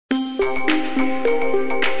Hey,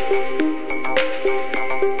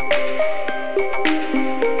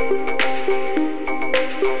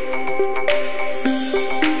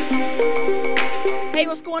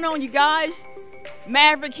 what's going on, you guys?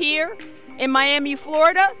 Mavrk here in Miami,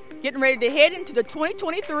 Florida, getting ready to head into the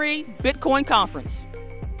 2023 Bitcoin conference.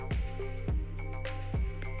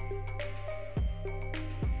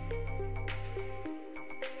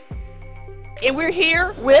 And we're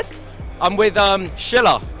here with... I'm with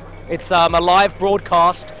Shiller. It's a live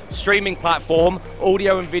broadcast streaming platform,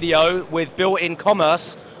 audio and video with built-in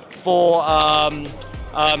commerce for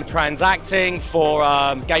transacting, for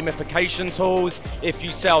gamification tools. If you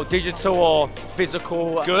sell digital or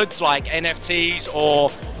physical goods like NFTs or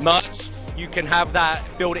merch, you can have that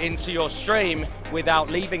built into your stream without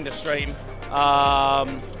leaving the stream.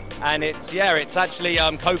 And it's actually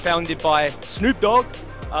co-founded by Snoop Dogg.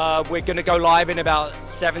 We're going to go live in about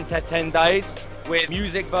 7 to 10 days with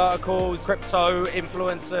music verticals, crypto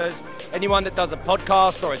influencers. Anyone that does a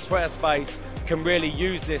podcast or a Twitter space can really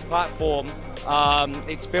use this platform.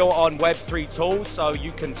 It's built on Web3 tools, so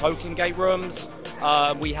you can token gate rooms.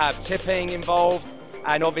 We have tipping involved,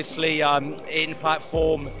 and obviously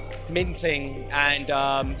in-platform minting and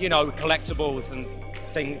collectibles and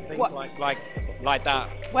things like that.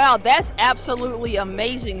 Wow, that's absolutely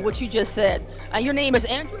amazing what you just said. And your name is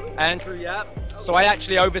Andrew? Andrew, yeah. So I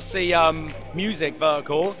actually oversee music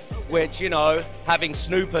vertical, which, having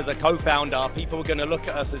Snoop as a co-founder, people are going to look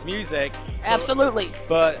at us as music. Absolutely.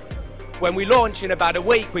 But when we launch in about a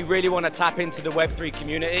week, we really want to tap into the Web3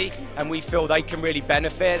 community, and we feel they can really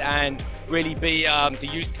benefit and really be the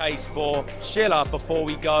use case for Shiller before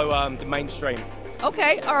we go the mainstream.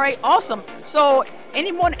 Okay, all right, awesome. So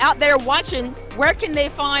anyone out there watching, where can they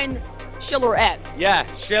find Shiller at? Yeah,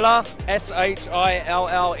 Shiller, SHILLER.io.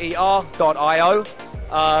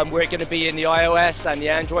 We're going to be in the iOS and the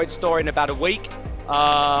Android store in about a week.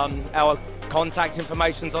 Our contact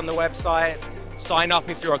information's on the website. Sign up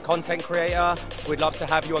if you're a content creator. We'd love to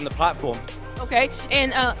have you on the platform. Okay,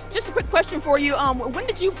 and just a quick question for you. When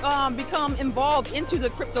did you become involved into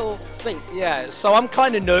the crypto space? Yeah, so I'm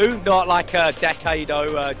kind of new, not like a decade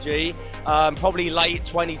OG. Probably late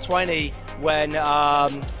 2020 when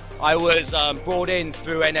I was brought in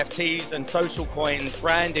through NFTs and social coins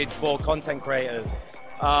branded for content creators.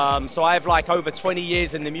 So I have over 20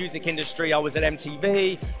 years in the music industry. I was at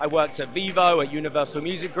MTV, I worked at Vivo, at Universal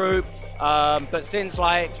Music Group. But since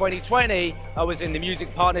 2020, I was in the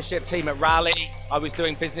music partnership team at Rally. I was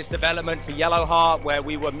doing business development for Yellowheart, where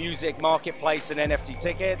we were music marketplace and NFT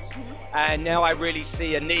tickets. And now I really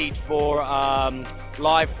see a need for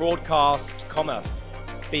live broadcast commerce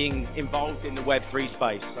being involved in the Web3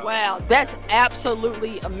 space. So. Wow, that's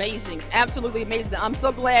absolutely amazing. Absolutely amazing. I'm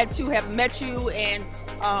so glad to have met you and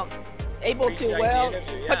able Appreciate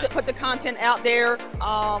to put the content out there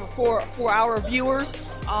for our viewers.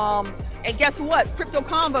 And guess what? Crypto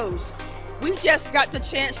Convos. We just got the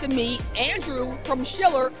chance to meet Andrew from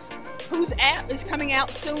Shiller, whose app is coming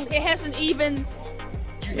out soon. It hasn't even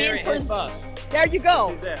been presented. There you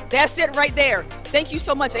go. That's it right there. Thank you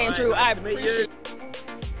so much, Andrew. Right, nice I appreciate it.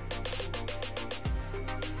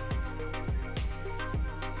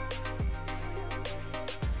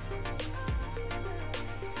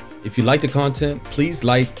 If you like the content, please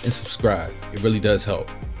like and subscribe. It really does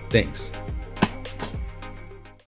help. Thanks.